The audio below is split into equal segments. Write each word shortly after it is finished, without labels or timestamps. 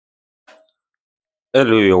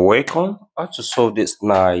Hello, you're welcome. How to solve this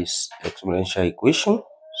nice exponential equation?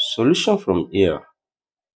 Solution from here.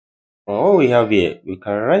 And what we have here, we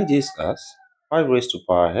can write this as 5 raised to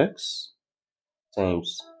power x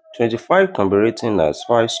times 25 can be written as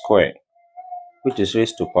 5 squared, which is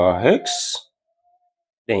raised to power x,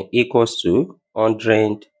 then equals to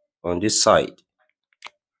 100 on this side.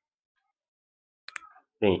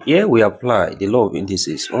 Then here we apply the law of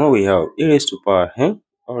indices. When we have a raised to power n,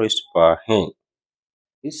 or raised to power n,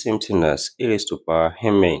 this same thing as a raised to power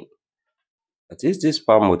mn. That is, this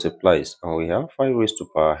power multiplies and we have 5 raised to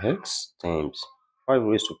power x times 5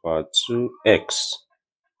 raised to power 2x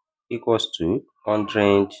equals to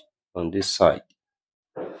 100 on this side.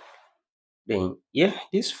 Then here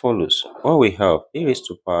this follows when we have a raised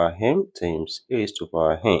to power m times a raised to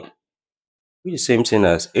power n, which is the same thing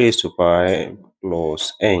as a raised to power m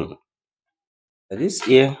plus n. That is,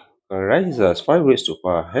 here we can write this as 5 raised to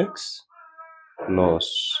power x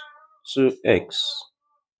plus 2x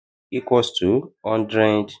equals to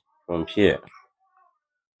 100 from here.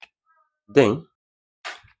 Then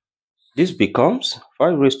this becomes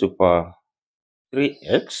 5 raised to power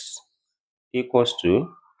 3x equals to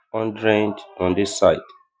 100 on this side.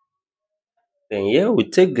 Then here we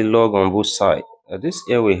take the log on both sides. This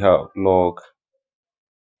here we have log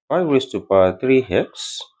 5 raised to power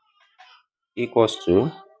 3x equals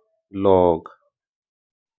to log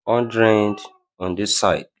 100 on this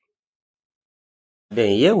side.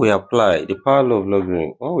 Then here we apply the power law of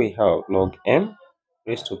logarithm. When we have log m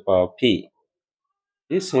raised to power p,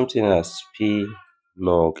 this same thing as p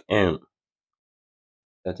log m.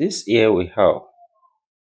 That is, here we have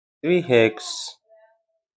 3x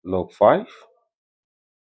log 5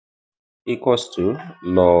 equals to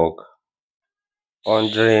log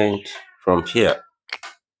 100 from here.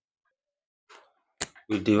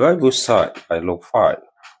 We divide both sides by log 5.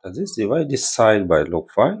 That is, divide this side by log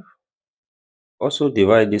 5. Also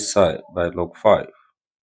divide this side by log 5,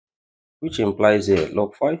 which implies here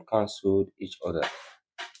log 5 cancelled each other.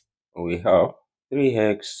 And we have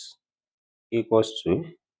 3x equals to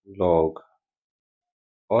log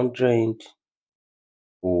 100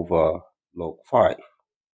 over log 5.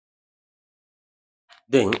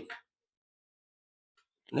 Then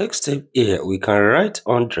next step here, we can write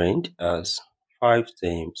 100 as 5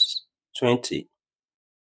 times 20.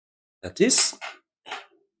 That is,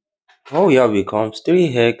 what we have becomes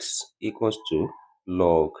 3x equals to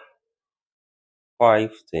log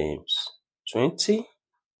 5 times 20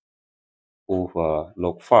 over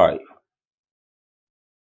log 5,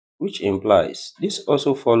 which implies this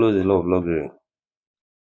also follows the law of logarithm.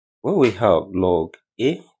 When we have log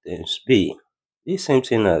a times b, this same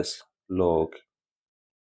thing as log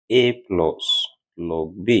a plus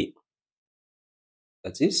log b.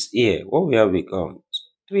 That is, here what we have becomes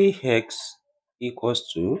 3x equals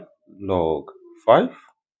to log 5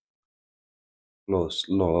 plus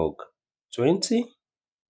log 20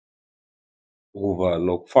 over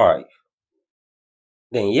log 5.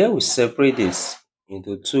 Then here we separate this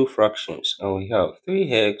into two fractions and we have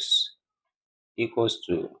 3x equals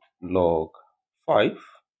to log 5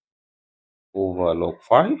 over log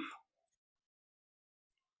 5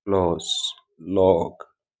 plus log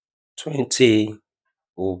 20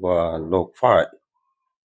 over log 5.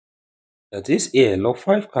 That is, here log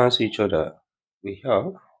 5 cancel each other. We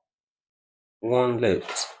have 1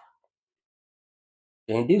 left.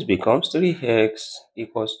 Then this becomes 3x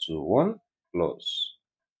equals to 1 plus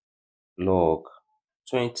log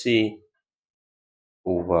 20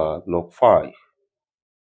 over log 5.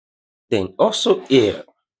 Then also here,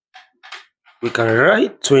 we can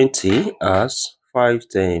write 20 as 5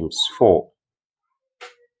 times 4.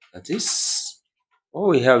 That is, what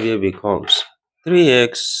we have here becomes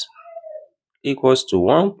 3x equals to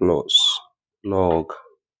 1 plus log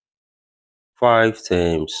 5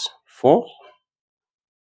 times 4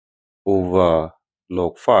 over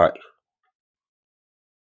log 5.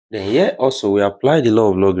 Then here also we apply the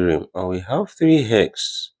law of logarithm and we have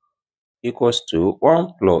 3x equals to 1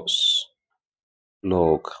 plus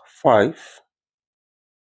log 5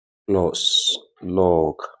 plus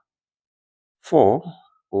log 4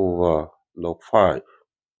 over log 5.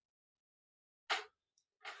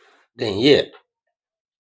 Then here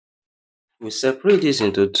we separate this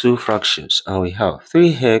into two fractions and we have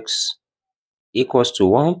 3x equals to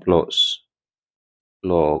 1 plus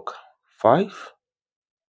log 5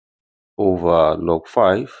 over log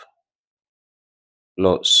 5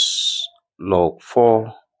 plus log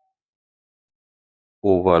 4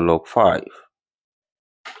 over log 5.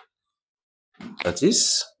 That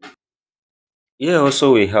is, here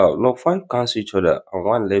also we have log 5 cancel each other and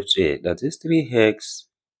 1 left here. That is, 3x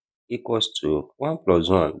equals to 1 plus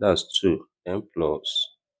 1, that's 2, then plus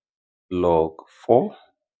log 4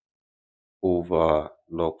 over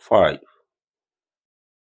log 5.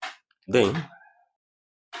 Then,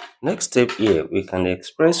 next step here, we can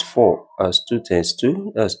express 4 as 2 times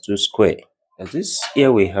 2, that's 2 squared. That is,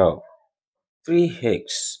 here we have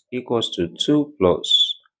 3x equals to 2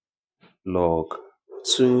 plus log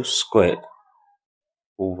 2 squared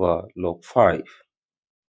over log 5.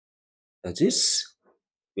 That is,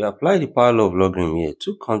 we apply the power law of logarithm here.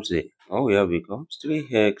 2 comes here. All we have becomes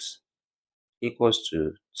 3x equals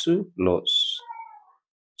to 2 plus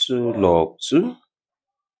 2 log 2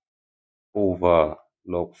 over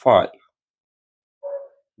log 5.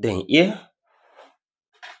 Then here,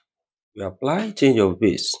 we apply change of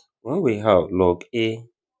base. When we have log a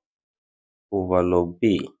over log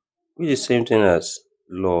b, which is the same thing as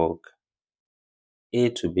log a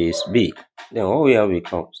to base b, then what we have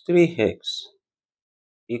becomes 3x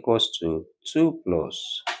equals to 2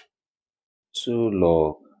 plus 2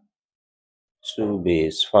 log 2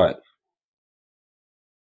 base 5.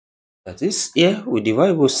 That is, here we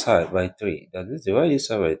divide both sides by 3. That is, divide this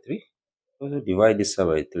side by 3. Also divide this side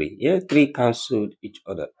by 3. Here 3 cancelled each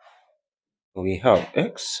other. We have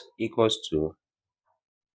x equals to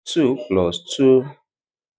 2 plus 2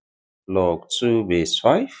 log 2 base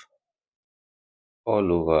 5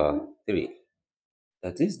 all over 3.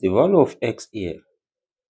 That is, the value of x here.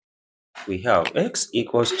 We have x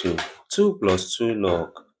equals to 2 plus 2 log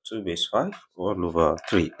 2 base 5 all over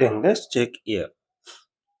 3. Then let's check here.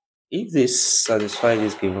 If this satisfies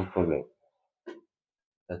this given problem,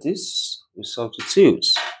 that is, we substitute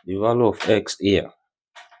the value of x here,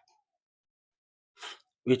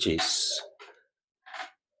 which is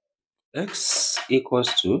x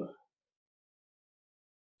equals to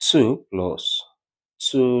 2 plus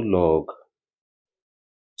 2 log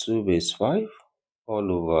 2 base 5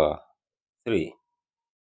 all over 3.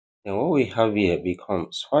 Then what we have here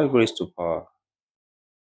becomes 5 raised to power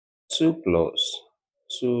 2 plus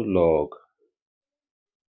 2 log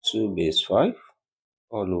 2 base 5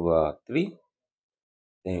 all over 3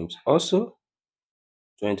 times also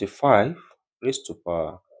 25 raised to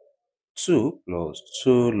power 2 plus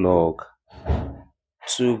 2 log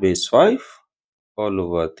 2 base 5 all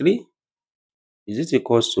over 3 is it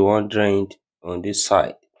equals to 100 on this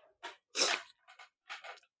side.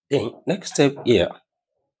 Then next step here,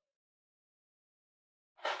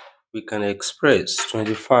 we can express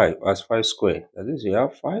 25 as 5 squared. That is, we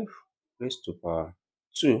have 5 raised to power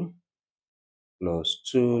 2 plus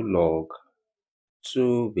 2 log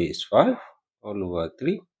 2 base 5 all over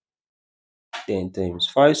 3 then times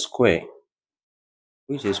 5 square,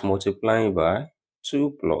 which is multiplying by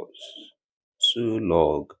 2 plus 2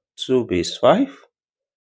 log 2 base 5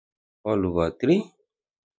 all over 3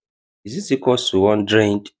 is it equals to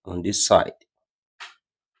 100 on this side.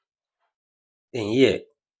 Then here,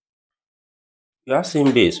 we have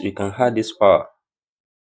same base, we can add this power.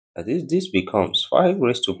 That is, this becomes 5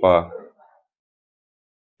 raised to power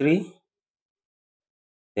 3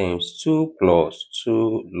 times 2 plus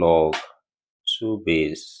 2 log 2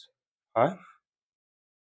 base 5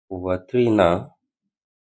 over 3 now.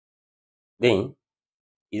 Then,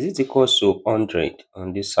 is it equals to 100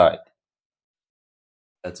 on this side?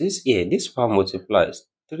 That is, here, this power multiplies.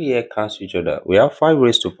 3 here cancel each other. We have 5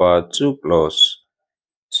 raised to power 2 plus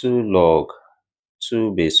 2 log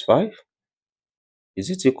 2 base 5. Is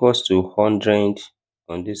it equals to 100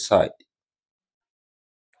 on this side?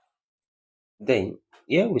 Then,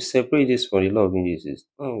 here we separate this from the law of indices.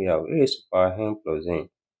 Now we have a raised to power n plus n.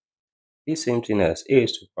 This same thing as a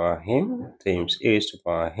raised to power n times a raised to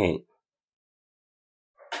power n.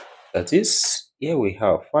 That is, here we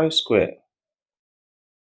have 5 squared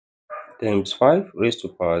times 5 raised to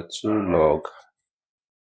power 2 log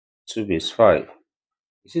 2 base 5.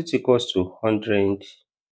 Is it equals to 100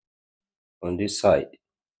 on this side?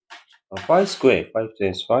 And 5 squared, 5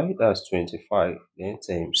 times 5, that's 25. Then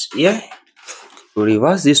times here, we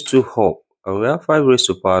reverse these two up, and we have 5 raised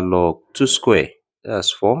to power log 2 squared,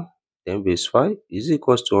 that's 4. Then base 5 is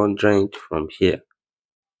equals to 100 from here.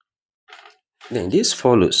 Then this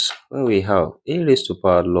follows when we have a raised to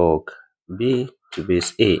power log b to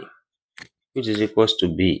base a, which is equals to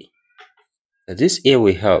b. That is, here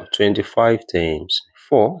we have 25 times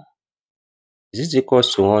 4 is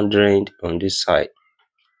equals to 100 on this side.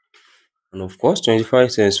 And of course,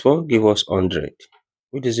 25 times 4 give us 100,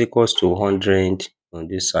 which is equals to 100 on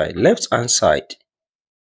this side. Left hand side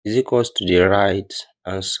is equals to the right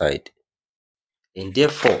hand side. And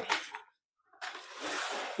therefore,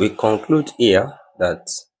 we conclude here that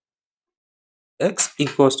x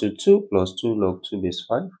equals to 2 plus 2 log 2 base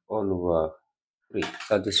 5 all over 3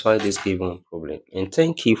 satisfy this given problem. And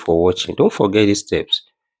thank you for watching. Don't forget these steps.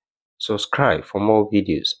 Subscribe for more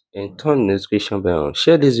videos and turn the notification bell on.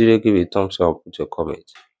 Share this video, give it a thumbs up, put your comment.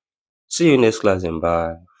 See you next class and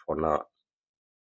bye for now.